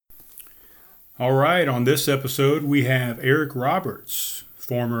All right, on this episode, we have Eric Roberts,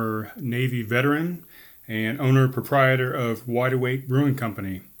 former Navy veteran and owner proprietor of Wide Awake Brewing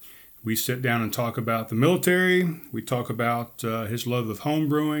Company. We sit down and talk about the military, we talk about his love of home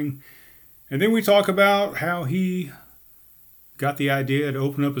brewing, and then we talk about how he got the idea to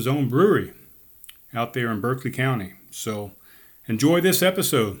open up his own brewery out there in Berkeley County. So enjoy this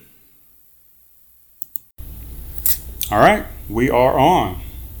episode. All right, we are on.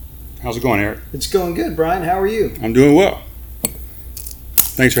 How's it going, Eric? It's going good, Brian. How are you? I'm doing well.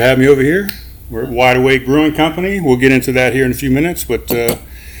 Thanks for having me over here. We're at Wide Awake Brewing Company. We'll get into that here in a few minutes. But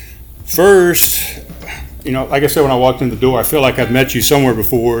first, like I said when I walked in the door, I feel like I've met you somewhere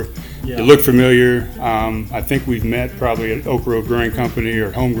before. Yeah. You look familiar. I think we've met probably at Oak Grove Brewing Company or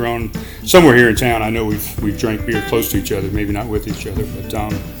Homegrown, somewhere here in town. I know we've drank beer close to each other, maybe not with each other. But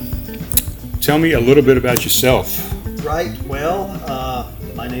tell me a little bit about yourself. Right. Well,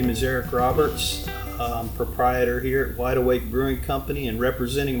 my name is Eric Roberts. I'm proprietor here at Wide Awake Brewing Company and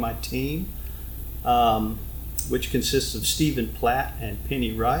representing my team, which consists of Stephen Platt and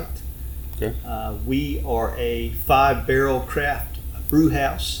Penny Wright. Okay. We are a 5-barrel craft brew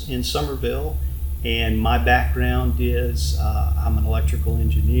house in Somerville, and my background is I'm an electrical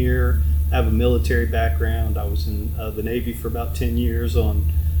engineer. I have a military background. I was in the Navy for about 10 years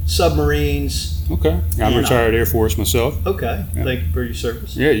on submarines. Okay. I'm retired Air Force myself. Okay. Yeah. Thank you for your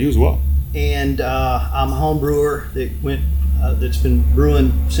service. Yeah, you as well. And I'm a home brewer that's been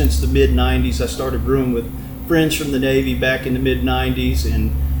brewing since the mid-90s. I started brewing with friends from the Navy back in the mid-90s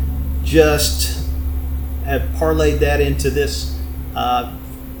and just have parlayed that into this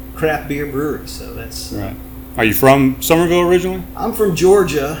craft beer brewery. So that's right. Are you from Somerville originally? I'm from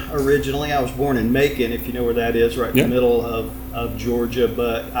Georgia originally. I was born in Macon, if you know where that is, right in the middle of Georgia.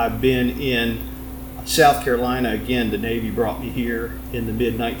 But I've been in South Carolina. Again, the Navy brought me here in the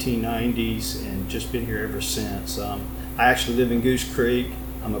mid-1990s and just been here ever since. I actually live in Goose Creek.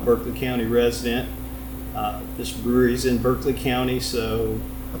 I'm a Berkeley County resident. This brewery's in Berkeley County, so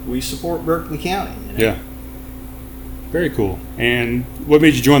we support Berkeley County. Yeah. Very cool. And what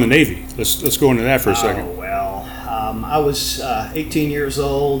made you join the Navy? Let's go into that for a second. Oh, well, I was 18 years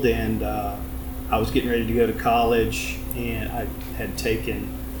old, and I was getting ready to go to college, and I had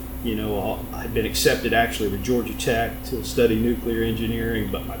taken, I'd been accepted actually to Georgia Tech to study nuclear engineering,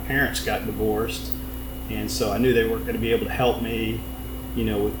 but my parents got divorced, and so I knew they weren't going to be able to help me,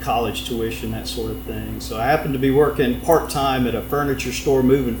 with college tuition, that sort of thing. So I happened to be working part-time at a furniture store,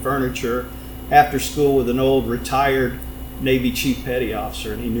 moving furniture, after school with an old retired Navy Chief Petty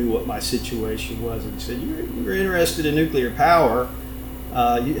Officer, and he knew what my situation was, and he said, you're interested in nuclear power.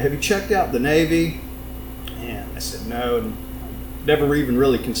 Have you checked out the Navy? And I said, no, and never even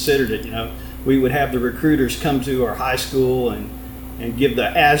really considered it. We would have the recruiters come to our high school and give the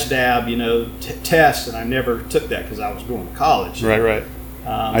ASDAB, test, and I never took that because I was going to college. Right.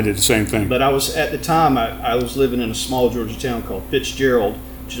 I did the same thing. But I was, at the time, I was living in a small Georgia town called Fitzgerald,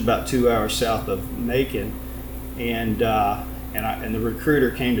 which is about 2 hours south of Macon, and the recruiter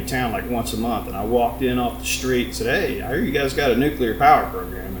came to town like once a month, and I walked in off the street and said, hey, I hear you guys got a nuclear power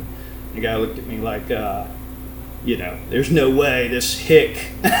program, and the guy looked at me like, there's no way this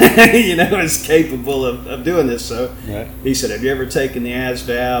hick, is capable of doing this. So right. He said, have you ever taken the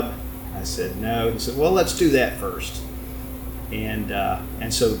ASVAB? I said, no. He said, well, let's do that first. And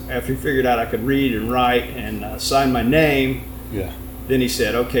so after he figured out I could read and write and sign my name, yeah. Then he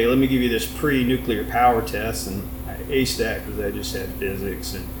said, okay, let me give you this pre-nuclear power test. And I aced that because I just had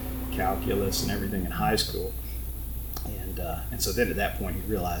physics and calculus and everything in high school. And so then at that point he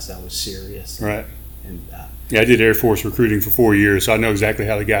realized I was serious. Right. And I did Air Force recruiting for 4 years, so I know exactly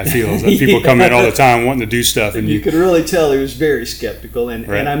how the guy feels. People come in all the time wanting to do stuff. And you could really tell he was very skeptical.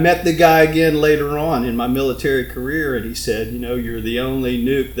 And I met the guy again later on in my military career, and he said, you're the only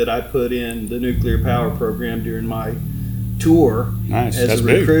nuke that I put in the nuclear power program during my tour as a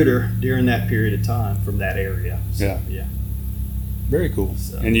recruiter during that period of time from that area. So, yeah. Very cool.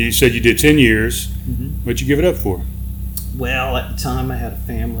 So, and you said you did 10 years. Mm-hmm. What'd you give it up for? Well, at the time I had a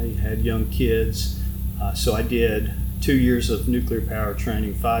family, had young kids, so I did 2 years of nuclear power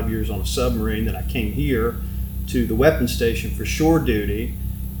training, 5 years on a submarine. Then I came here to the weapons station for shore duty,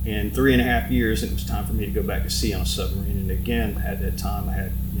 and 3.5 years, and it was time for me to go back to sea on a submarine. And again, at that time I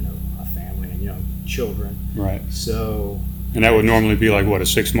had a family and young children. Right. So. And that would normally be like what, a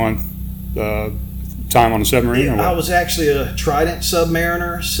 6-month time on a submarine? Yeah, or what? I was actually a Trident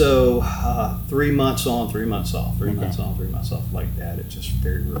submariner, so 3 months on, 3 months off, 3 months on, 3 months off, like that. It's just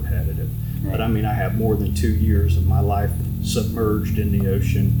very repetitive. Right. But I mean, I have more than 2 years of my life submerged in the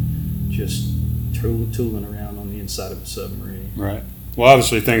ocean, just tooling around on the inside of a submarine. Right. Well,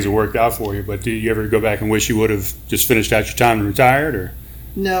 obviously things have worked out for you, but do you ever go back and wish you would have just finished out your time and retired, or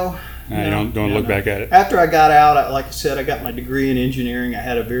No. you don't look back at it? After I got out, like I said, I got my degree in engineering. I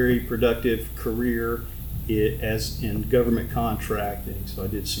had a very productive career as in government contracting. So I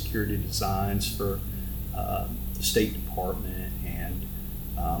did security designs for the State Department and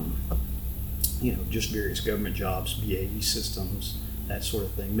just various government jobs, BAE systems, that sort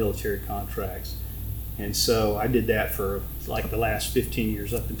of thing, military contracts. And so I did that for like the last 15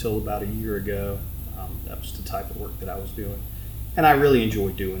 years up until about a year ago. That was the type of work that I was doing. And I really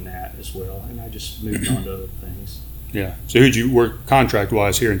enjoyed doing that as well. And I just moved on to other things. Yeah. So who'd you work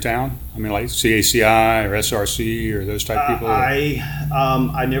contract-wise here in town? I mean, like CACI or SRC or those type people?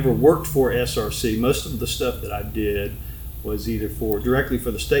 I never worked for SRC. Most of the stuff that I did was either directly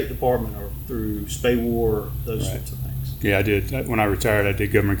for the State Department or through SPAWAR, those sorts of things. Yeah, I did. When I retired, I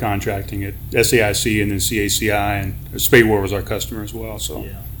did government contracting at SAIC and then CACI, and SPAWAR was our customer as well. So,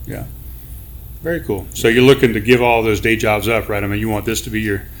 yeah. Very cool. So you're looking to give all those day jobs up, right? I mean, you want this to be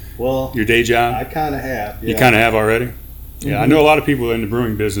your day job? I kind of have. Yeah. You kind of have already? Yeah, I know a lot of people in the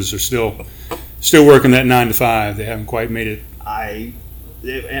brewing business are still working that 9 to 5. They haven't quite made it.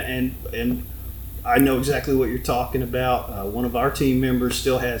 And I know exactly what you're talking about. One of our team members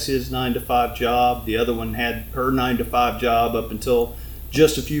still has his 9 to 5 job. The other one had her 9 to 5 job up until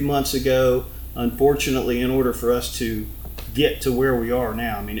just a few months ago. Unfortunately, in order for us to get to where we are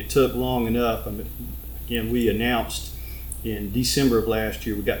now, I mean, it took long enough. I mean, again, we announced in December of last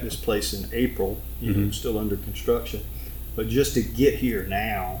year. We got this place in April. Still under construction, but just to get here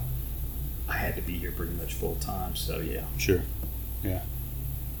now, I had to be here pretty much full time. So yeah. Sure. Yeah.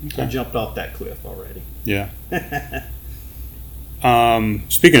 Okay. I jumped off that cliff already. Yeah.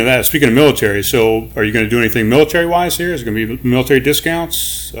 Speaking of military, so are you going to do anything military-wise here? Is it going to be military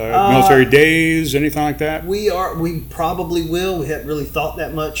discounts, military days, anything like that? We probably will. We haven't really thought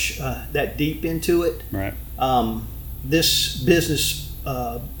that deep into it. Right. This business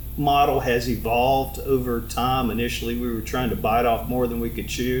model has evolved over time. Initially, we were trying to bite off more than we could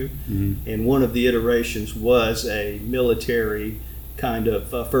chew, and one of the iterations was a military kind of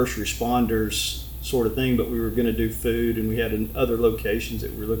first responders sort of thing, but we were going to do food, and we had other locations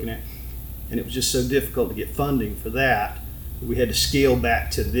that we were looking at, and it was just so difficult to get funding for that. We had to scale back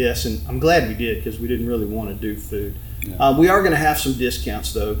to this, and I'm glad we did because we didn't really want to do food. Yeah. We are going to have some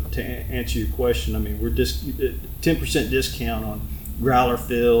discounts, though, to answer your question. I mean, we're 10% discount on growler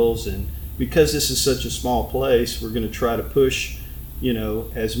fills, and because this is such a small place, we're going to try to push,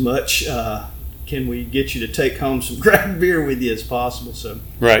 as much can we get you to take home some craft beer with you as possible. So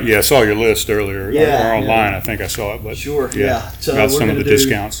right, yeah, I saw your list earlier or online. I think I saw it, but sure, So about some of the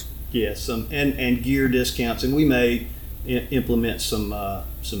discounts. Yeah, some and gear discounts, and we may implement some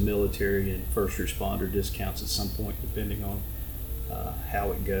military and first responder discounts at some point, depending on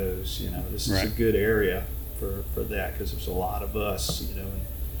how it goes. This is a good area for that because there's a lot of us,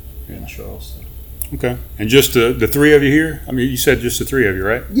 in Charleston. Okay, and just the three of you here? I mean, you said just the three of you,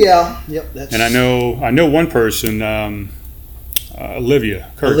 right? Yeah. Yep. That's. And I know one person, Olivia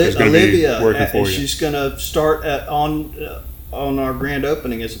Kirk, is going to be working for you. She's going to start on our grand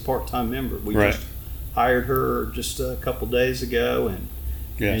opening as a part-time member. We just hired her just a couple days ago, and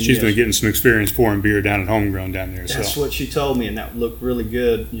she's been getting some experience pouring beer down at Homegrown down there. That's what she told me, and that looked really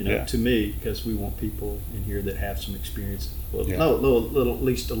good, to me, because we want people in here that have some experience. At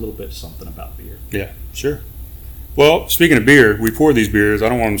least a little bit something about beer. Yeah, sure. Well, speaking of beer, we pour these beers. I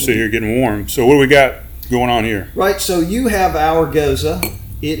don't want them to sit here getting warm. So what do we got going on here? Right. So you have our Goza.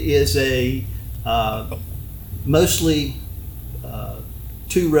 It is a mostly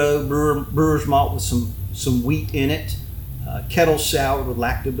two-row brewer's malt with some wheat in it. Kettle soured with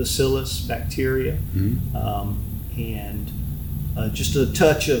lactobacillus bacteria, and just a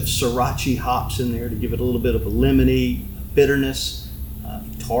touch of Sriracha hops in there to give it a little bit of a lemony bitterness,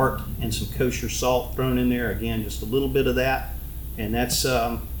 tart, and some kosher salt thrown in there. Again, just a little bit of that, and that's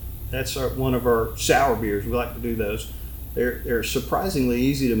one of our sour beers. We like to do those. They're surprisingly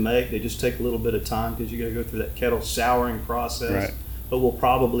easy to make. They just take a little bit of time because you got to go through that kettle souring process. Right. But we'll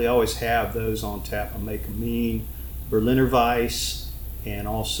probably always have those on tap. I make a mean Berliner Weiss, and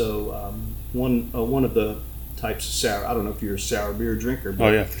also one of the types of sour. I don't know if you're a sour beer drinker.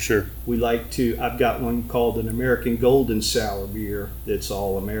 But yeah, for sure. I've got one called an American Golden Sour Beer that's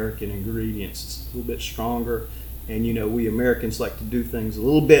all American ingredients. It's a little bit stronger, and we Americans like to do things a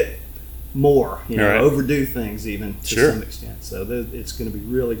little bit more, overdo things even to some extent. So it's going to be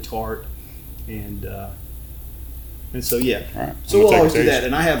really tart, and so yeah. All right. So we'll always do that.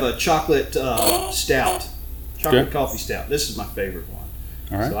 And I have a chocolate stout. Chocolate coffee stout. This is my favorite one.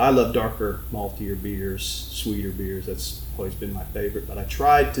 All right. So I love darker, maltier beers, sweeter beers. That's always been my favorite. But I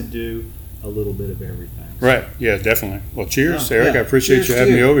tried to do a little bit of everything. Right. Yeah, definitely. Well, cheers, Oh, Eric. yeah. I appreciate Cheers you to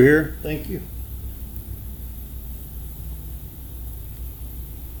having me you. over here. Thank you.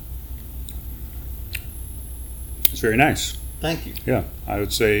 It's very nice. Thank you. Yeah, I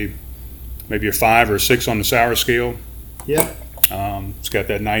would say maybe a 5 or a 6 on the sour scale. Yep. It's got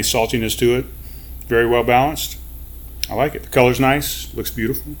that nice saltiness to it. Very well balanced. I like it. The color's nice. Looks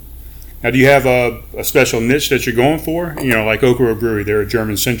beautiful. Now, do you have a special niche that you're going for? You know, like Okra Brewery, they're a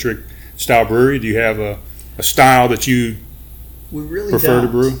German-centric style brewery. Do you have a style that you We really prefer to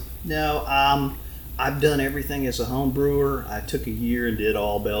don't. brew? No, I've done everything as a home brewer. I took a year and did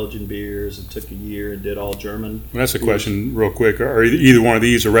all Belgian beers, and took a year and did all German. Well, that's a question real quick. Are either one of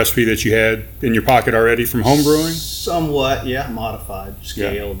these a recipe that you had in your pocket already from home brewing? Somewhat, yeah, modified,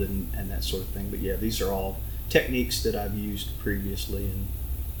 scaled, and that sort of thing. But yeah, these are all techniques that I've used previously in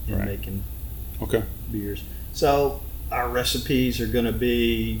Right. making Okay. beers. So our recipes are going to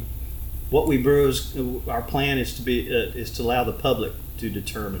be what we brew. Our plan is to allow the public to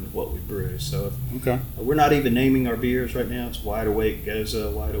determine what we brew. So Okay. we're not even naming our beers right now. It's Wide Awake Goza,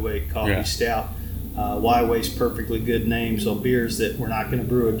 Wide Awake Coffee Yeah. Stout. Wide Awake's perfectly good names on beers that we're not going to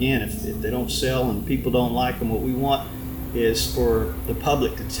brew again if they don't sell and people don't like them. What we want is for the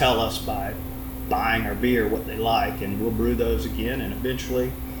public to tell us by buying our beer what they like, and we'll brew those again and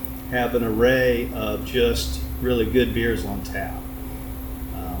eventually have an array of just really good beers on tap.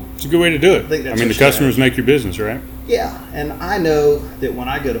 It's a good way to do it. I think that's mean, what the you customers make your business, right? Yeah, and I know that when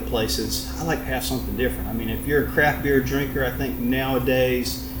I go to places, I like to have something different. I mean, if you're a craft beer drinker, I think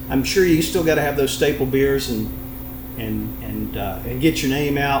nowadays, I'm sure you still got to have those staple beers and get your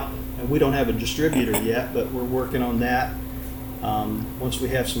name out. And we don't have a distributor yet, but we're working on that. Once we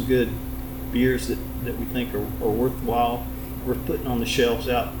have some good beers that we think are worthwhile, worth putting on the shelves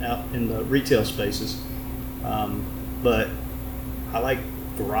out in the retail spaces. But I like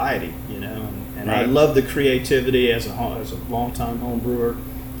variety, and I Right. love the creativity as a longtime home brewer.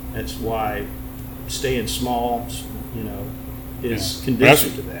 That's why staying small, is Yeah.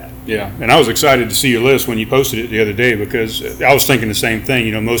 conducive to that. Yeah, and I was excited to see your list when you posted it the other day because I was thinking the same thing.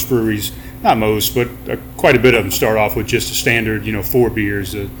 You know, most breweries, not most, but quite a bit of them start off with just a standard, 4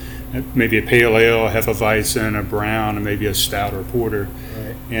 beers, maybe a pale ale, a Hefeweizen, a brown, and maybe a stout or a porter.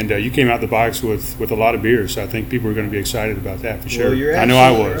 Right. And you came out the box with a lot of beers, so I think people are going to be excited about that for sure. Well, you're I know I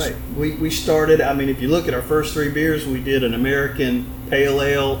absolutely was. right. We started. I mean, if you look at our first 3 beers, we did an American pale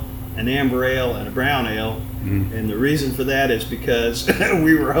ale, an amber ale, and a brown ale. Mhm. And the reason for that is because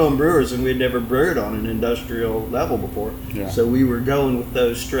we were home brewers and we'd never brewed on an industrial level before. Yeah. So we were going with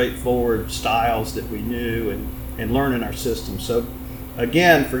those straightforward styles that we knew and learning our system. So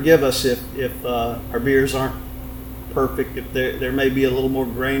again, forgive us if our beers aren't perfect. If there may be a little more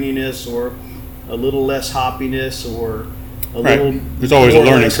graininess or a little less hoppiness or a little. Right. There's always a more or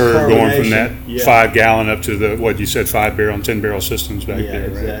learning less curve going from that carbonation. 5 gallon up to the, what you said, 5 barrel and 10 barrel systems back Yeah, there,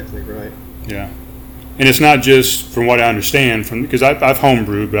 right? exactly right. Yeah. And it's not just, from what I understand, because I've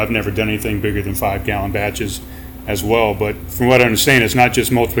homebrewed, but I've never done anything bigger than 5 gallon batches as well. But from what I understand, it's not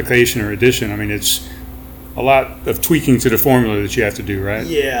just multiplication or addition. I mean, it's a lot of tweaking to the formula that you have to do, right?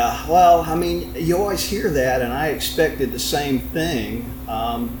 Yeah, well, I mean, you always hear that, and I expected the same thing.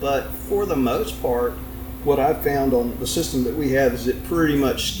 But for the most part, what I've found on the system that we have is it pretty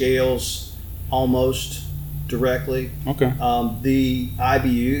much scales almost directly. Okay. The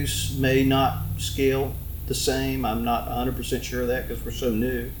IBUs may not scale the same. I'm not 100% sure of that because we're so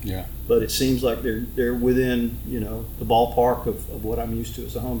new. Yeah. But it seems like they're within the ballpark of what I'm used to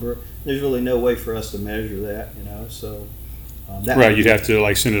as a home brewer. There's really no way for us to measure that, so that Right, you'd have to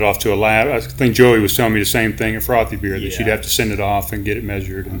like send it off to a lab. I think Joey was telling me the same thing at Frothy Beer, that Yeah. you'd have to send it off and get it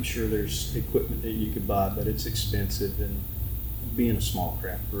measured. I'm And, sure there's equipment that you could buy, but it's expensive. And being a small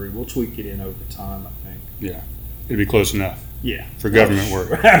craft brewery, we'll tweak it in over time, I think. yeah, it'd be close enough Yeah, for government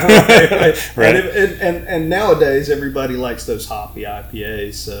work. right. Right. And nowadays everybody likes those hoppy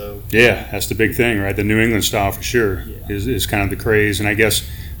IPAs. So Yeah, that's the big thing, right? The New England style for sure Yeah. is kind of the craze. And I guess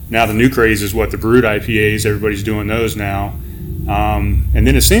now the new craze is what, the brewed IPAs, everybody's doing those now. And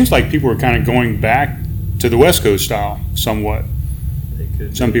then it seems like people are kind of going back to the West Coast style somewhat. they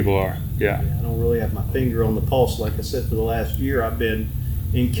could. Some people are, yeah. Yeah, I don't really have my finger on the pulse. Like I said, for the last year, I've been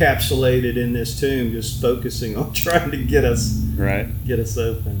encapsulated in this tomb, just focusing on trying to get us Right.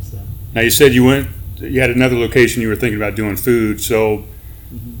 open. So Now you said you had another location you were thinking about doing food. So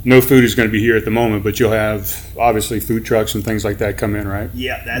no food is going to be here at the moment, but you'll have obviously food trucks and things like that come in, right?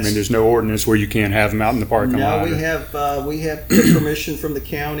 yeah, I that's. mean, there's no ordinance where you can't have them out in the parking lot. No, or- we have permission from the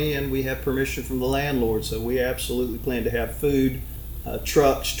county and we have permission from the landlord, so we absolutely plan to have food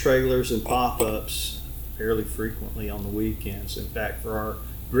trucks, trailers, and pop-ups fairly frequently on the weekends. In fact, for our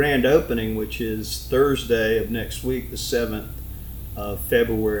grand opening, which is Thursday of next week, the 7th of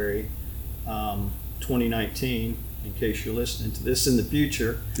February, 2019, in case you're listening to this in the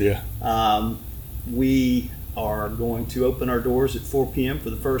future, Yeah. we are going to open our doors at 4 p.m. for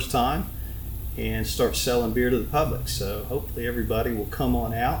the first time and start selling beer to the public. So hopefully everybody will come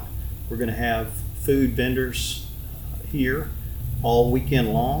on out. We're going to have food vendors here all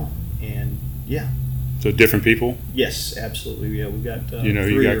weekend long, and yeah. So different people? Yes, absolutely. Yeah, we got You know who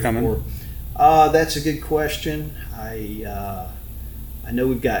you got coming? 4. That's a good question. I know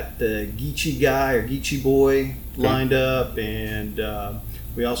we've got the Geechee guy or Geechee boy lined up, and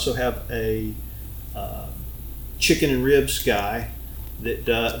we also have a chicken and ribs guy that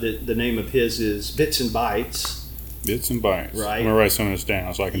the name of his is Bits and Bites. Bits and Bites. Right. I'm gonna write some of this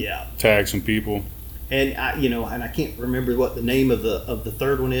down so I can tag some people. And I can't remember what the name of the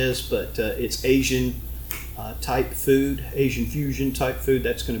third one is, but it's Asian type food, Asian fusion type food.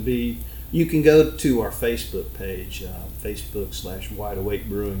 That's going to be. You can go to our Facebook page, Facebook.com/Wide Awake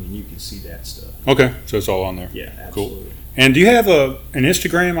Brewing, and you can see that stuff. Okay, so it's all on there. Yeah, absolutely. Cool. And do you have an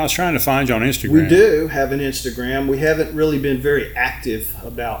Instagram? I was trying to find you on Instagram. We do have an Instagram. We haven't really been very active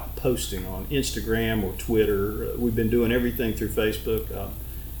about posting on Instagram or Twitter. We've been doing everything through Facebook.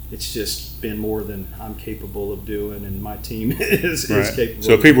 It's just been more than I'm capable of doing, and my team is capable.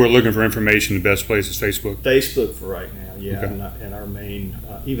 So if people are looking for information, the best place is Facebook. Facebook for right now, yeah, Okay. and our main,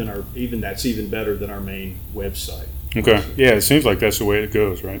 even that's even better than our main website. Okay, yeah, it seems like that's the way it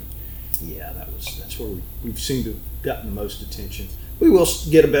goes, right? Yeah, that's where we've seemed to have gotten the most attention. We will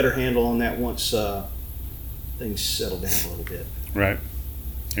get a better handle on that once things settle down a little bit. Right.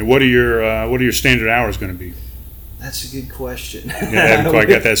 And what are your standard hours going to be? That's a good question. Yeah, I haven't quite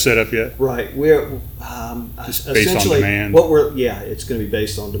got that set up yet. Right. We're Just based on essentially demand. it's going to be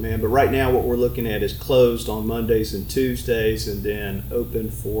based on demand. But right now, what we're looking at is closed on Mondays and Tuesdays, and then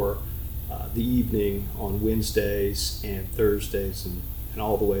open for the evening on Wednesdays and Thursdays, and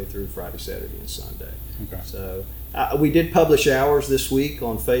all the way through Friday, Saturday, and Sunday. Okay. So we did publish hours this week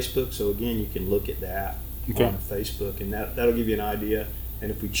on Facebook. So again, you can look at that on Facebook, and that'll give you an idea. And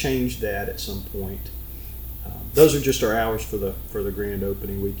if we change that at some point. Those are just our hours for the grand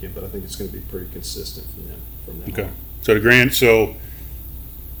opening weekend, but I think it's going to be pretty consistent from then Okay. on. So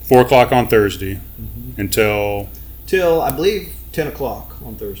 4 o'clock on Thursday until Till I believe 10 o'clock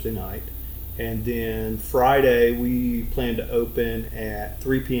on Thursday night, and then Friday we plan to open at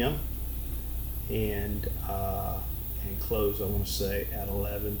 3 p.m. and close. I want to say at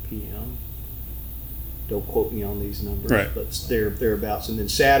 11 p.m. Don't quote me on these numbers, Right. but thereabouts. And then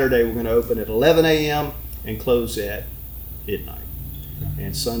Saturday we're going to open at 11 a.m. and close at midnight.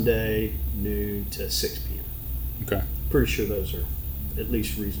 And Sunday, noon to 6 p.m. Okay. Pretty sure those are at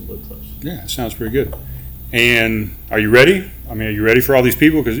least reasonably close. Yeah, sounds pretty good. And are you ready? I mean, are you ready for all these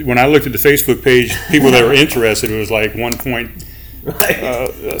people? Because when I looked at the Facebook page, people that were interested, it was like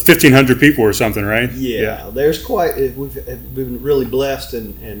 1,500 people or something, right? Yeah. There's we've been really blessed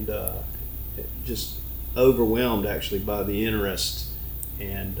and just overwhelmed actually by the interest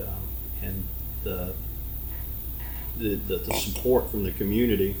and the support from the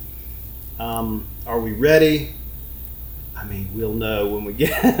community. Are we ready? I mean, we'll know when we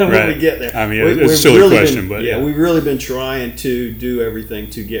get there. I mean, it's a silly question, but we've really been trying to do everything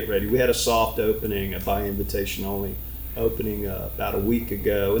to get ready. We had a soft opening, a by invitation only opening about a week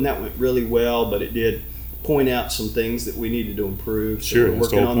ago, and that went really well. But it did point out some things that we needed to improve. So we're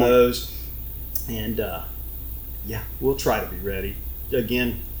working on those, and we'll try to be ready.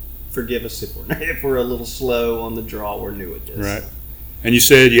 Again, forgive us if we're a little slow on the draw. We're new at this. Right. And you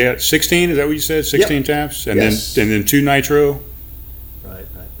said 16. Is that what you said? 16 taps, and then 2 nitro. Right.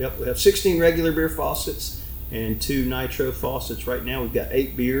 Yep. We have 16 regular beer faucets and 2 nitro faucets. Right now, we've got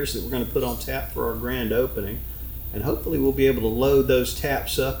 8 beers that we're going to put on tap for our grand opening, and hopefully, we'll be able to load those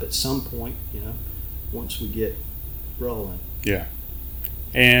taps up at some point. Once we get rolling. Yeah.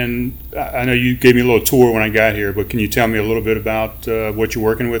 And I know you gave me a little tour when I got here, but can you tell me a little bit about what you're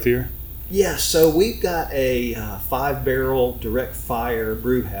working with here? Yeah, so we've got a 5-barrel direct fire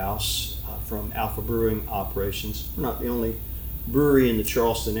brew house from Alpha Brewing Operations. We're not the only brewery in the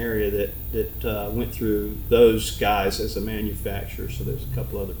Charleston area that went through those guys as a manufacturer. So there's a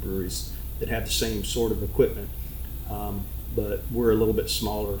couple other breweries that have the same sort of equipment, but we're a little bit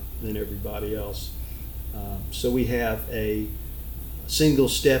smaller than everybody else. So we have a single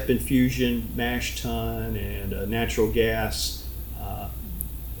step infusion mash tun and a natural gas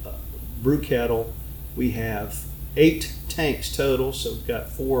brew kettle. We have 8 tanks total, so we've got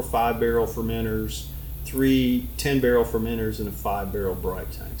 4 5-barrel fermenters, 3 10-barrel fermenters and a 5-barrel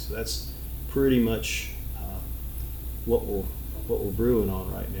bright tank. So that's pretty much what we're brewing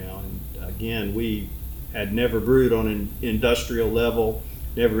on right now. And again, we had never brewed on an industrial level,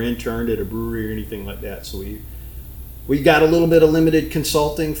 never interned at a brewery or anything like that. So we got a little bit of limited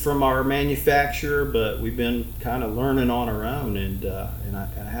consulting from our manufacturer, but we've been kind of learning on our own. And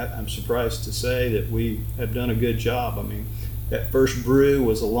I'm surprised to say that we have done a good job. I mean, that first brew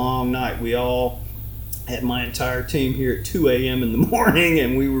was a long night. We all had my entire team here at 2 a.m. in the morning,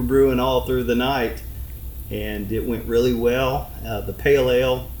 and we were brewing all through the night. And it went really well. The pale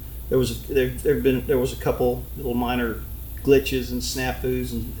ale, there was a couple little minor glitches and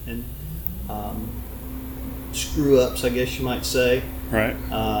snafus and screw ups, I guess you might say. Right.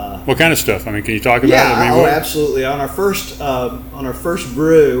 What kind of stuff? I mean, can you talk about it? I mean, absolutely. On our first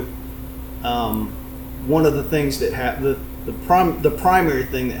brew, one of the things that happened, the primary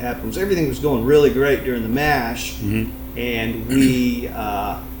thing that happened was everything was going really great during the mash, and we,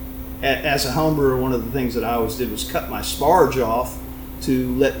 as a home brewer, one of the things that I always did was cut my sparge off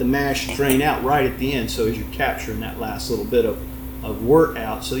to let the mash drain out right at the end. So as you're capturing that last little bit of wort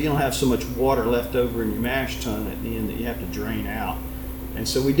out, so you don't have so much water left over in your mash tun at the end that you have to drain out. And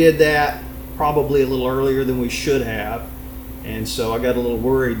so we did that probably a little earlier than we should have, and so I got a little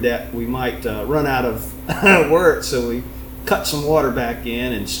worried that we might run out of wort, so we cut some water back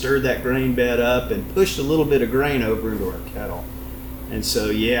in and stirred that grain bed up and pushed a little bit of grain over into our kettle. And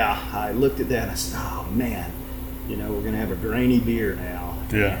so I looked at that and I said, oh man, we're going to have a grainy beer now.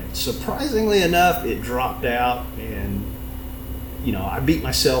 Yeah. And surprisingly enough, it dropped out, and I beat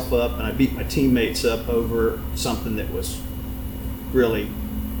myself up and I beat my teammates up over something that was really,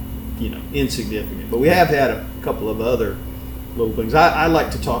 insignificant. But we have had a couple of other little things. I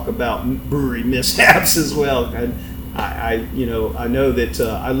like to talk about brewery mishaps as well. I know that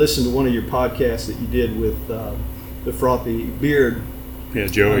I listened to one of your podcasts that you did with the Frothy Beard. Yeah,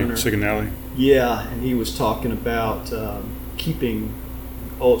 Joey Sigonelli. Yeah, and he was talking about keeping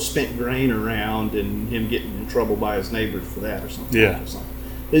old spent grain around and him getting in trouble by his neighbors for that or something. Yeah.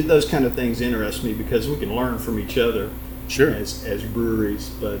 Those kind of things interest me because we can learn from each other. Sure. As breweries,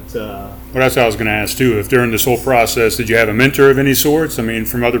 but well, that's what I was going to ask too. If during this whole process, did you have a mentor of any sorts? I mean,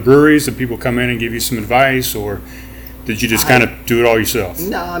 from other breweries, did people come in and give you some advice, or did you just kind of do it all yourself?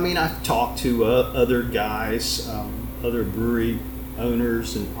 No, I mean, I've talked to other guys, other brewery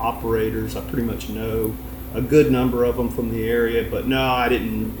owners and operators. I pretty much know a good number of them from the area, but no, I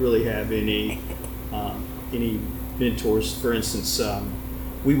didn't really have any mentors. For instance,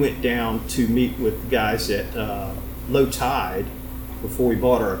 we went down to meet with guys at Low Tide before we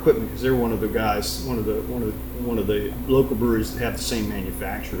bought our equipment, because they're one of the guys, one of the local breweries that have the same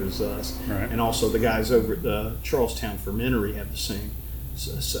manufacturer as us, right. And also the guys over at the Charlestown Fermentery have the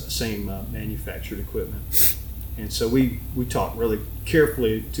same manufactured equipment. And so we talked really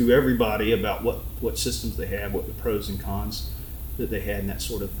carefully to everybody about what systems they have, what the pros and cons that they had, and that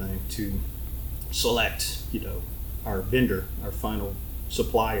sort of thing, to select our vendor, our final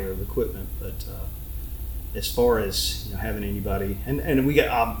supplier of equipment. But as far as having anybody, and we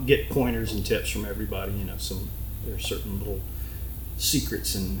get pointers and tips from everybody. There are certain little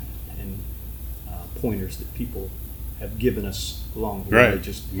secrets and pointers that people have given us along the way,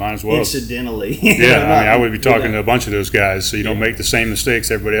 just might as well incidentally. Yeah, I would be talking to a bunch of those guys, so you don't make the same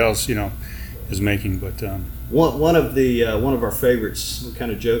mistakes everybody else is making. But one of our favorites, we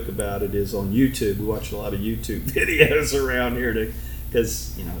kind of joke about it, is on YouTube. We watch a lot of YouTube videos around here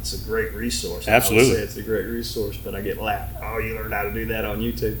because it's a great resource. Absolutely. I would say it's a great resource, but I get laughed. Oh, you learned how to do that on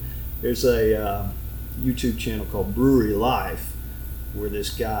YouTube. There's a YouTube channel called Brewery Life, where this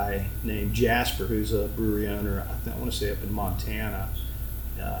guy named Jasper, who's a brewery owner, I want to say up in Montana,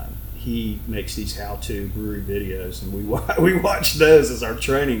 he makes these how-to brewery videos, and we watch those as our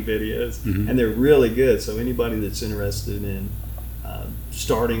training videos, and they're really good. So anybody that's interested in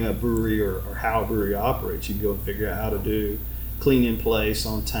starting a brewery or how a brewery operates, you can go and figure out how to do clean in place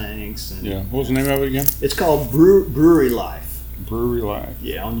on tanks. And, what was the name of it again? It's called Brewery Life. Brewery Life.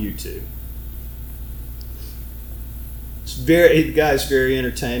 Yeah, on YouTube. The guy's very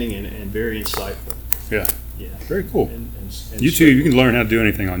entertaining and very insightful. Yeah. Yeah. Very cool. And YouTube, you can learn how to do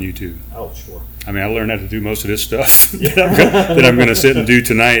anything on YouTube. Oh, sure. I mean, I learned how to do most of this stuff that I'm going to sit and do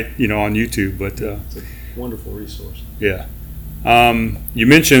tonight, on YouTube. But it's a wonderful resource. Yeah. You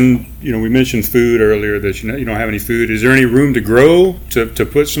mentioned, we mentioned food earlier, that you don't have any food. Is there any room to grow to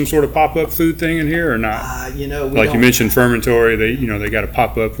put some sort of pop-up food thing in here or not? You mentioned Fermentory, they got a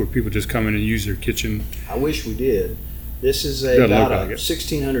pop-up where people just come in and use their kitchen. I wish we did. This is about a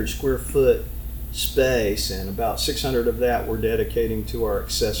 1,600 square foot space, and about 600 of that we're dedicating to our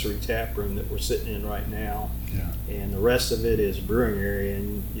accessory tap room that we're sitting in right now. Yeah. And the rest of it is brewing area.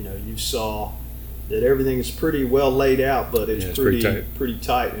 And you saw that everything is pretty well laid out, but it's pretty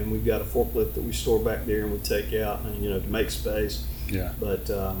tight. And we've got a forklift that we store back there and we take out, and to make space. Yeah. But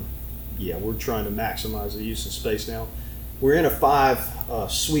we're trying to maximize the use of space now. We're in a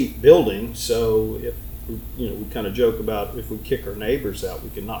 5-suite building, so if we kind of joke about if we kick our neighbors out, we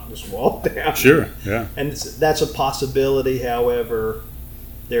can knock this wall down. Sure, yeah. And that's a possibility. However,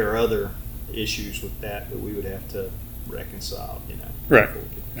 there are other issues with that we would have to reconcile. Right.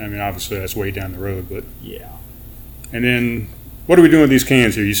 I mean, obviously that's way down the road, but yeah. And then, what are we doing with these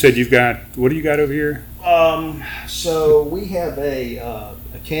cans here? You said what do you got over here? So we have a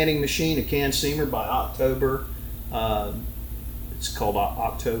canning machine, a can seamer by October. It's called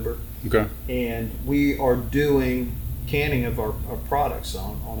October. Okay. And we are doing canning of our products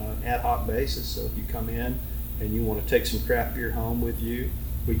on an ad hoc basis. So if you come in and you want to take some craft beer home with you,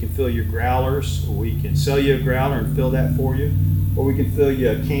 we can fill your growlers, or we can sell you a growler and fill that for you, or we can fill you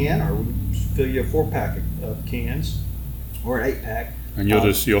a can, or we can fill you a 4-pack of cans, or an 8-pack. And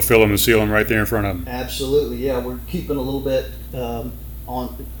you'll fill them and seal them right there in front of them. Absolutely, yeah. We're keeping a little bit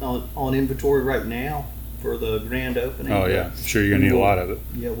on inventory right now for the grand opening. Oh yeah, I'm sure you're gonna need a lot of it.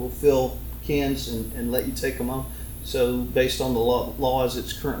 Yeah, we'll fill cans and let you take them home. So based on the law as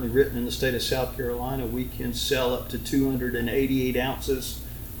it's currently written in the state of South Carolina, we can sell up to 288 ounces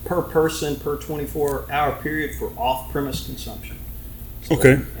per person per 24-hour period for off-premise consumption. So,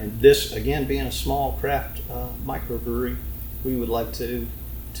 okay. And this, again, being a small craft microbrewery, we would like to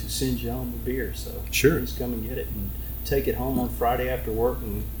send you home with beer. So sure, please come and get it and take it home on Friday after work,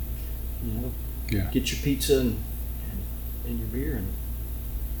 and get your pizza and your beer and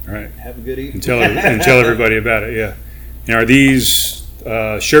all right, have a good evening. And tell everybody about it. Yeah. And are these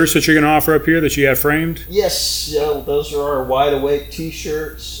shirts that you're going to offer up here that you have framed? Yes, those are our Wide Awake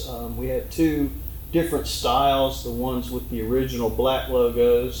T-shirts. We have 2 different styles: the ones with the original black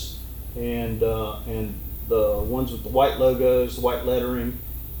logos, and the ones with the white logos, the white lettering.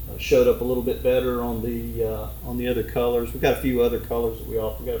 Showed up a little bit better on the other colors. We've got a few other colors that we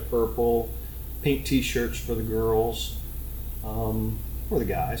offer. We've got a purple, pink T-shirts for the girls, or the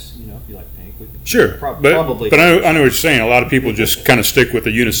guys. If you like pink, sure. Probably. But I know what you're saying. A lot of people just kind of stick with the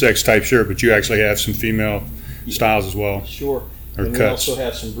unisex type shirt, but you actually have some female styles as well. Sure. Or and cuts. We also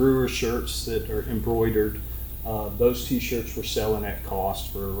have some brewer shirts that are embroidered. Those T-shirts we're selling at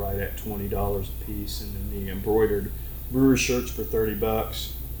cost for right at $20 a piece, and then the embroidered brewer shirts for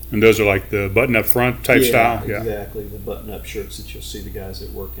 $30. And those are like the button-up front type style? Yeah, exactly. The button-up shirts that you'll see the guys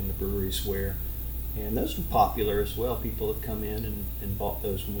that work in the breweries wear. And those are popular as well. People have come in and bought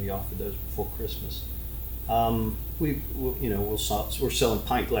those when we offered those before Christmas. We're selling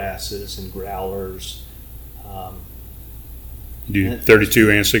pint glasses and growlers. You do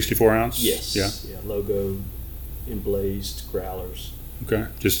 32 and 64 ounce? Yes. Yeah. Logo emblazed growlers. Okay.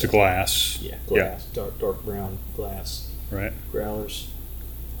 Just the glass. Yeah, glass. Yeah. Dark brown glass. Right. Growlers.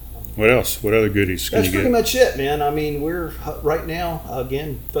 What else? What other goodies can you get? That's pretty much it, man. I mean, we're right now,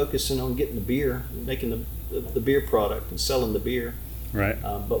 again, focusing on getting the beer, making the beer product and selling the beer. Right.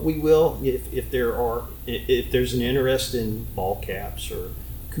 But we will, if there's an interest in ball caps or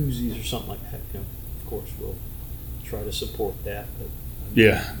koozies or something like that, of course, we'll try to support that.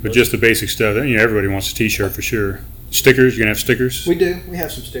 But just the basic stuff. Everybody wants a T-shirt for sure. Stickers? You gonna have stickers? We do. We have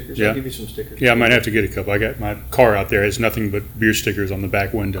some stickers. Yeah. I'll give you some stickers. Yeah, I might have to get a couple. I got my car out there. It's nothing but beer stickers on the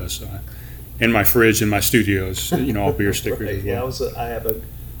back window. So, in my fridge in my studios, all beer stickers. Right. As well. I have a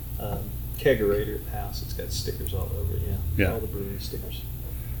kegerator at the house. It's got stickers all over it. Yeah. All the brewery stickers.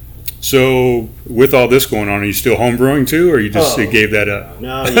 So, with all this going on, are you still home brewing too, or you just gave that up?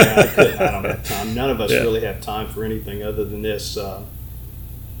 No, I couldn't. I don't have time. None of us really have time for anything other than this.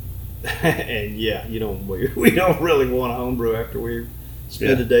 And we don't really want to homebrew after we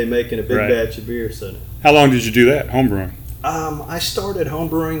spend a day making a big batch of beer. So, how long did you do that homebrewing? I started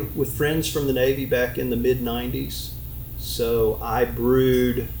homebrewing with friends from the Navy back in the mid '90s. So I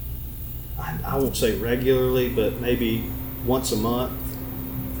brewed, I won't say regularly, but maybe once a month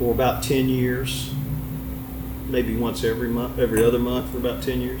for about 10 years. Maybe once every other month for about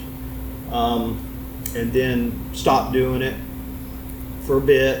 10 years, and then stopped doing it for a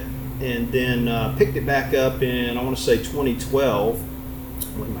bit. And then picked it back up in, I want to say 2012,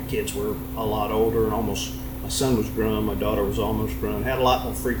 when my kids were a lot older and my son was grown, my daughter was almost grown, had a lot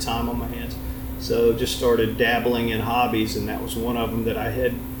more free time on my hands. So just started dabbling in hobbies, and that was one of them that I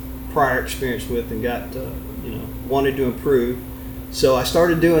had prior experience with and got, wanted to improve. So I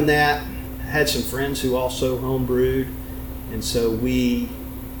started doing that, had some friends who also home brewed, and so we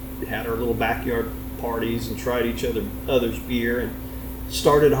had our little backyard parties and tried other's beer, and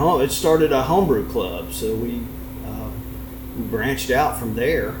started a homebrew club. So we branched out from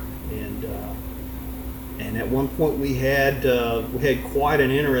there, and at one point we had quite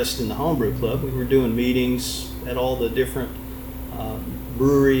an interest in the homebrew club. We were doing meetings at all the different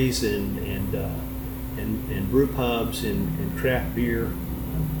breweries and brew pubs and craft beer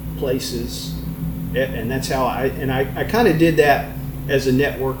places, and that's how I kind of did that as a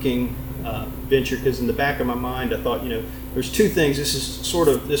networking venture, because in the back of my mind I thought, there's two things. This is sort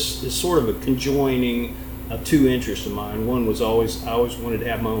of a conjoining of two interests of mine. One was I always wanted to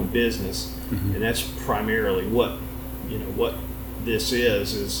have my own business, and that's primarily what this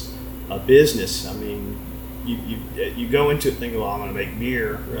is a business. I mean, you go into it thinking, well, I'm going to make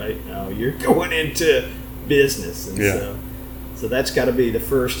beer, right? No, you're going into business, and so that's got to be the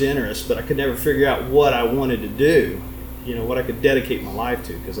first interest. But I could never figure out what I wanted to do, what I could dedicate my life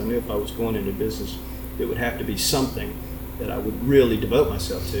to, because I knew if I was going into business, it would have to be something that I would really devote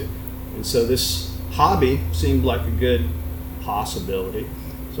myself to. And so this hobby seemed like a good possibility.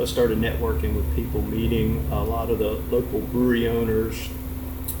 So I started networking with people, meeting a lot of the local brewery owners,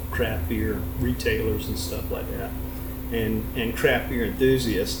 craft beer retailers and stuff like that, and craft beer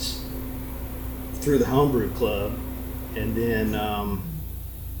enthusiasts through the homebrew club. And then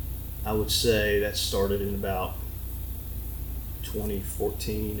I would say that started in about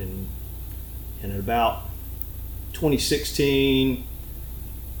 2014, and in about 2016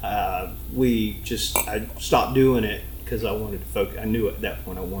 I stopped doing it because I wanted to focus. I knew at that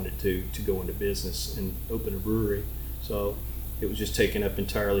point I wanted to go into business and open a brewery, so it was just taking up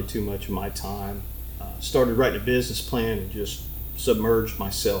entirely too much of my time. Started writing a business plan and just submerged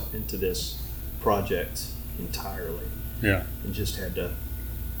myself into this project entirely. Yeah. And just had to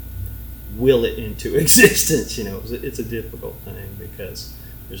will it into existence. It's a difficult thing because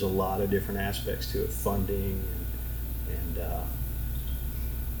there's a lot of different aspects to it, funding and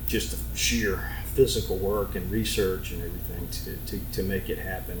just the sheer physical work and research and everything to make it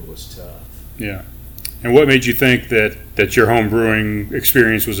happen was tough. Yeah. And what made you think that your home brewing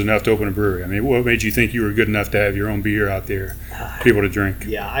experience was enough to open a brewery? I mean, what made you think you were good enough to have your own beer out there for people to drink?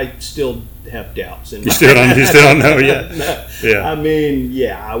 Yeah, I still have doubts. You still don't know yet? No. Yeah. I mean,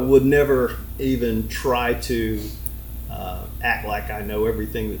 I would never even try to act like I know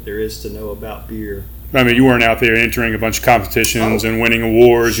everything that there is to know about beer. I mean, you weren't out there entering a bunch of competitions and winning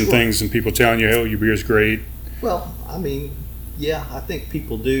awards and Sure. things and people telling you, oh, your beer's great. Well, I mean, I think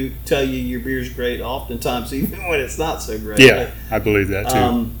people do tell you your beer's great oftentimes, even when it's not so great. Yeah, I believe that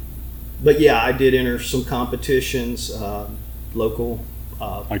too. But I did enter some competitions, local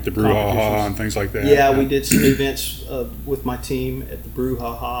like the Brouhaha and things like that. Yeah, we did some events with my team at the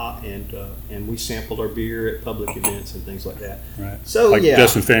Brouhaha, and we sampled our beer at public events and things like that. Right. So like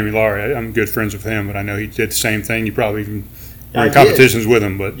Justin Famulari, I'm good friends with him, but I know he did the same thing. You probably even were in I competitions with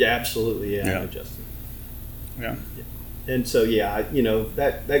him, but yeah, absolutely, I know Justin. Yeah. And so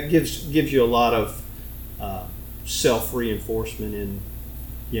that gives you a lot of self reinforcement in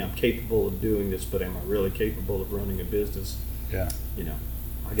I'm capable of doing this, but am I really capable of running a business? Yeah.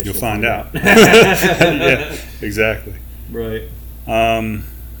 I guess you'll find out. out. Yeah, exactly. Right.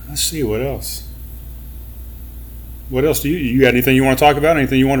 Let's see, what else? What else do you got anything you want to talk about?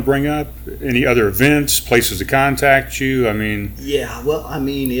 Anything you want to bring up? Any other events, places to contact you? I mean,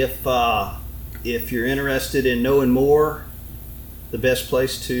 if you're interested in knowing more, the best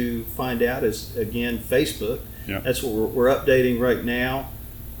place to find out is, again, Facebook. Yeah. That's what we're updating right now.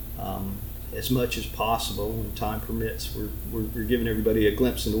 As much as possible when time permits, we're giving everybody a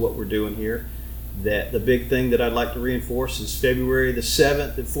glimpse into what we're doing here. That the big thing that I'd like to reinforce is February the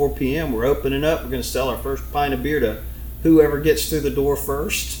 7th at 4 p.m. We're opening up. We're going to sell our first pint of beer to whoever gets through the door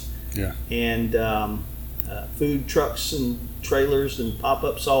first. Yeah. And food trucks and trailers and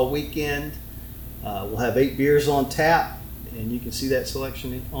pop-ups all weekend. We'll have 8 beers on tap, and you can see that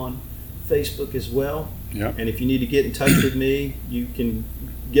selection on Facebook as well. Yeah. And if you need to get in touch with me, you can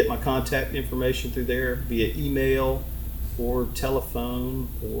get my contact information through there via email or telephone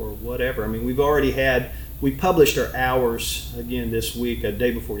or whatever. I mean, we published our hours again this week, a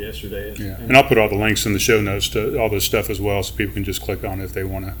day before yesterday. Yeah. And I'll put all the links in the show notes to all this stuff as well, so people can just click on it if they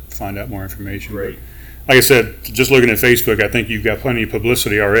want to find out more information. Great. Like I said, just looking at Facebook, I think you've got plenty of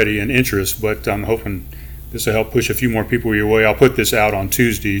publicity already and interest, but I'm hoping this will help push a few more people your way. I'll put this out on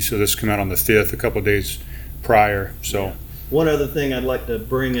Tuesday, so this will come out on the 5th, a couple of days prior. So. Yeah. One other thing I'd like to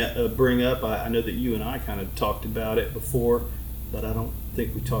bring up, I know that you and I kind of talked about it before, but I don't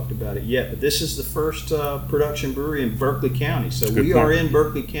think we talked about it yet. But this is the first production brewery in Berkeley County. So we are in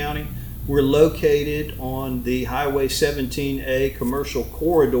Berkeley County. We're located on the Highway 17A commercial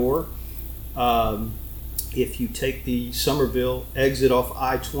corridor. If you take the Somerville exit off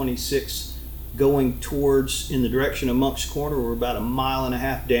I-26 going towards in the direction of Moncks Corner, we're about 1.5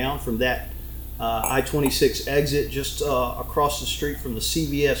 miles down from that I-26 exit, just across the street from the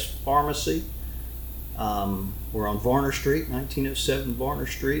CVS pharmacy. We're on Varner Street, 1907 Varner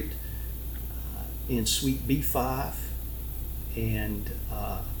Street, in Suite B5, and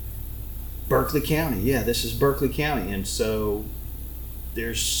Berkeley County. Yeah, this is Berkeley County, and so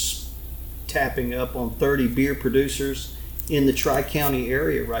there's tapping up on 30 beer producers in the Tri-County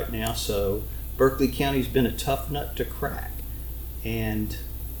area right now. So Berkeley County's been a tough nut to crack, and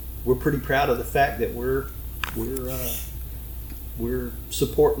we're pretty proud of the fact that we're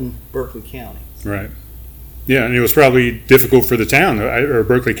supporting Berkeley County. Right. Yeah, and it was probably difficult for the town, or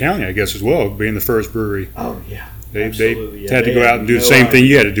Berkeley County, I guess, as well, being the first brewery. Oh yeah, They absolutely. had to go out and do the same thing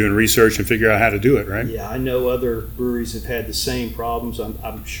you had to do in research and figure out how to do it, right? Yeah, I know other breweries have had the same problems.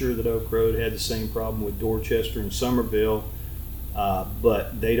 I'm sure that Oak Road had the same problem with Dorchester and Somerville,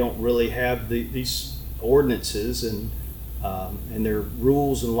 but they don't really have these ordinances and their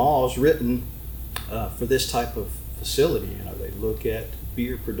rules and laws written for this type of facility. You know, they look at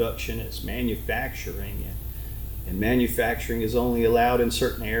beer production as manufacturing, and manufacturing is only allowed in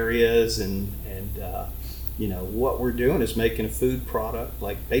certain areas, and you know, what we're doing is making a food product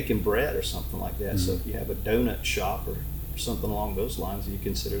like baking bread or something like that. So if you have a donut shop or something along those lines, you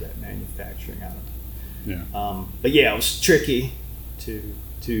consider that manufacturing. I don't know. But yeah, it was tricky to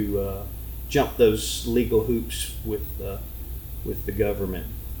jump those legal hoops with the government.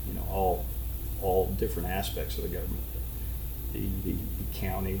 You know, all different aspects of the government, the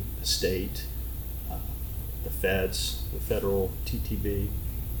county, the state, the feds, the federal TTB.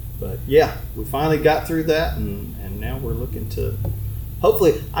 But yeah, we finally got through that, and now we're looking to,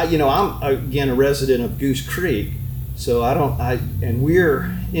 hopefully, I'm again a resident of Goose Creek, so and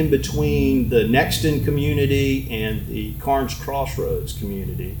we're in between the Nexton community and the Carnes Crossroads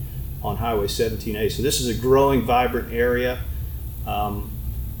community on Highway 17A. So this is a growing, vibrant area.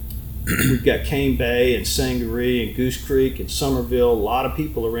 We've got Cane Bay and Sangaree and Goose Creek and Somerville. A lot of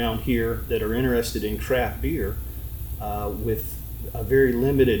people around here that are interested in craft beer, with a very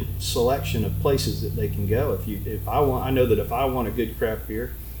limited selection of places that they can go. I know that if I want a good craft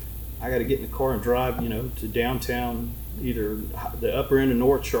beer, I got to get in the car and drive, to downtown, either the upper end of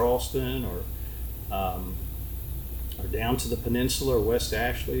North Charleston or down to the peninsula or West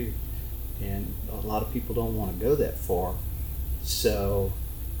Ashley, and a lot of people don't want to go that far. So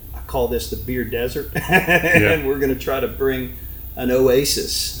I call this the beer desert, and we're going to try to bring an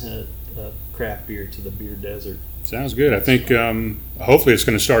oasis, craft beer, to the beer desert. Sounds good. I think hopefully it's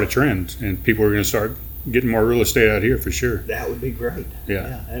going to start a trend, and people are going to start getting more real estate out here for sure. That would be great.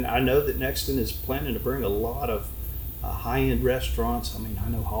 Yeah. And I know that Nexton is planning to bring a lot of high-end restaurants. I mean, I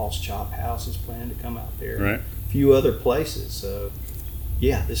know Hall's Chop House is planning to come out there. Right. A few other places. So,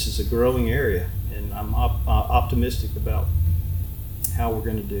 yeah, this is a growing area, and I'm optimistic about how we're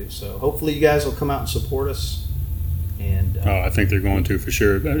going to do. So hopefully you guys will come out and support us. And I think they're going to for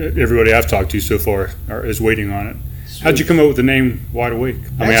sure. Everybody I've talked to so far is waiting on it. Sweet. How'd you come up with the name Wide Awake?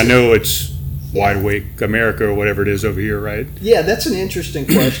 I mean, I know it's Wide Awake America or whatever it is over here, right? Yeah, that's an interesting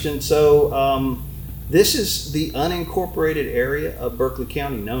question. So this is the unincorporated area of Berkeley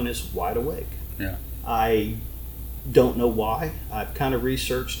County known as Wide Awake. Yeah. I don't know why. I've kind of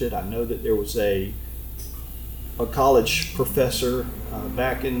researched it. I know that there was a college professor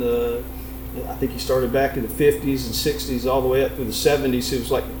back in I think he started back in the 50s and 60s all the way up through the 70s. He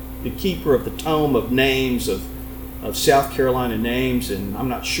was like the keeper of the tome of names of South Carolina names, and I'm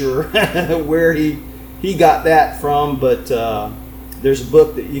not sure where he got that from, but there's a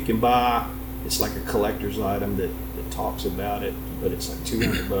book that you can buy. It's like a collector's item that talks about it, but it's like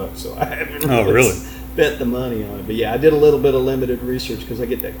 $200, so I haven't really spent the money on it. But yeah, I did a little bit of limited research because I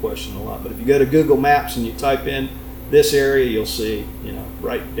get that question a lot. But if you go to Google Maps and you type in this area, you'll see,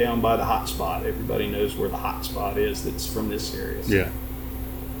 right down by the hot spot. Everybody knows where the hot spot is that's from this area. So. Yeah.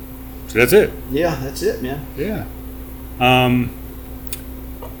 So that's it. Yeah, that's it, man. Yeah.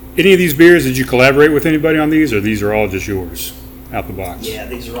 Any of these beers, did you collaborate with anybody on these, or these are all just yours out the box? Yeah,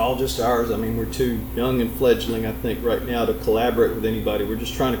 these are all just ours. I mean, we're too young and fledgling, I think, right now to collaborate with anybody. We're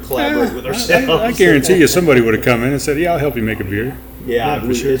just trying to collaborate with ourselves. I guarantee you somebody would have come in and said, yeah, I'll help you make a beer. Yeah,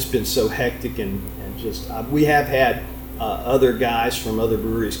 for sure. It's been so hectic, and just we have had other guys from other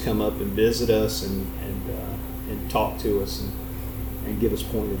breweries come up and visit us and talk to us and give us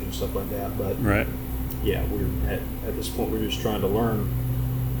pointers and stuff like that. But right. Yeah, we're at this point we're just trying to learn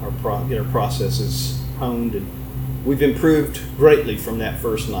get our processes honed and we've improved greatly from that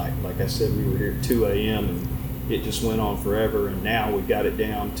first night. Like I said, we were here at 2 a.m. and it just went on forever, and now we've got it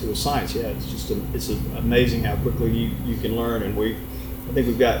down to a science. Yeah, it's amazing how quickly you can learn, and I think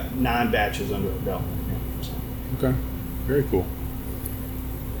we've got 9 batches under our belt right now. So. Okay, very cool.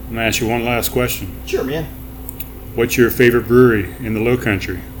 I'm gonna ask you one last question. Sure, man. What's your favorite brewery in the Low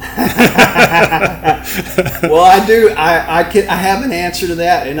Country? Well, I do. I have an answer to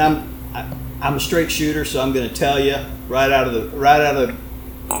that, and I'm a straight shooter, so I'm going to tell you right out of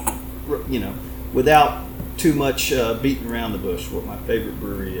without too much beating around the bush, what my favorite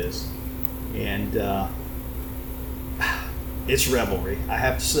brewery is, and it's Revelry. I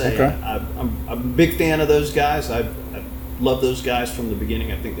have to say, Okay. I'm a big fan of those guys. I love those guys from the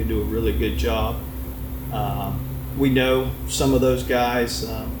beginning. I think they do a really good job. We know some of those guys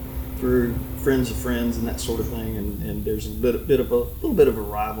through friends of friends and that sort of thing, and there's a little bit of a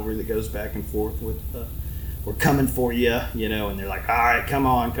rivalry that goes back and forth with we're coming for you, and they're like, all right, come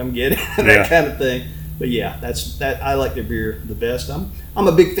on, come get it, that kind of thing. But yeah, that I like their beer the best. I'm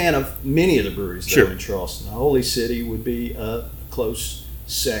a big fan of many of the breweries though, Sure. in Charleston. Holy City would be a close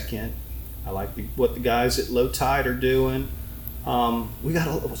second. I like what the guys at Low Tide are doing. We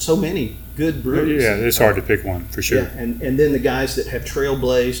got so many good breweries. Yeah, it's hard to pick one for sure. Yeah, and then the guys that have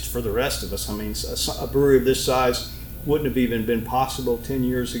trailblazed for the rest of us. I mean, a brewery of this size wouldn't have even been possible 10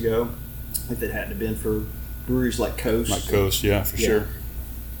 years ago if it hadn't have been for breweries like Coast. Like Coast, yeah, for Yeah. sure.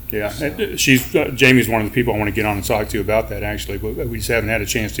 Yeah, So- Jamie's one of the people I want to get on and talk to about that actually, but we just haven't had a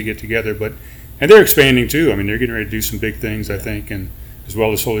chance to get together. And they're expanding too. I mean, they're getting ready to do some big things, I think, and as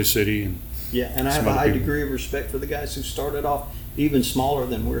well as Holy City. And Yeah, and I have some a other high people. degree of respect for the guys who started off even smaller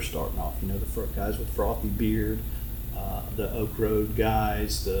than we're starting off. The guys with Frothy Beard, the Oak Road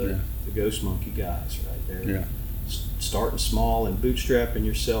guys, the Ghost Monkey guys, right there. Yeah. Starting small and bootstrapping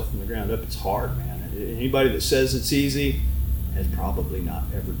yourself from the ground up, it's hard, man. Anybody that says it's easy has probably not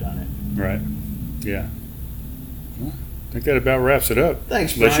ever done it. Right. Yeah. Well, I think that about wraps it up.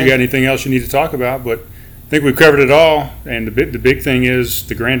 Thanks, Unless Brian. you got anything else you need to talk about, but I think we've covered it all. And the big thing is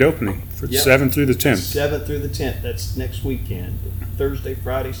the grand opening for the Yep. 7th through the 10th. 7th through the 10th. That's next weekend. Thursday,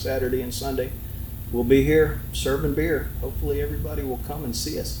 Friday, Saturday, and Sunday. We'll be here serving beer. Hopefully everybody will come and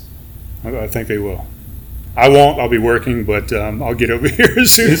see us. I think they will. I won't. I'll be working, but I'll get over here as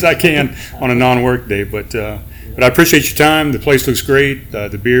soon as I can on a non-work day. But I appreciate your time. The place looks great.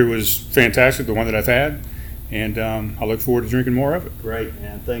 The beer was fantastic, the one that I've had, and I look forward to drinking more of it. Great,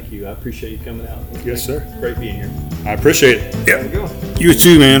 man. Thank you. I appreciate you coming out. Yes, sir. Great being here. I appreciate it. There you go. You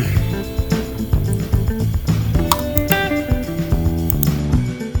too, man.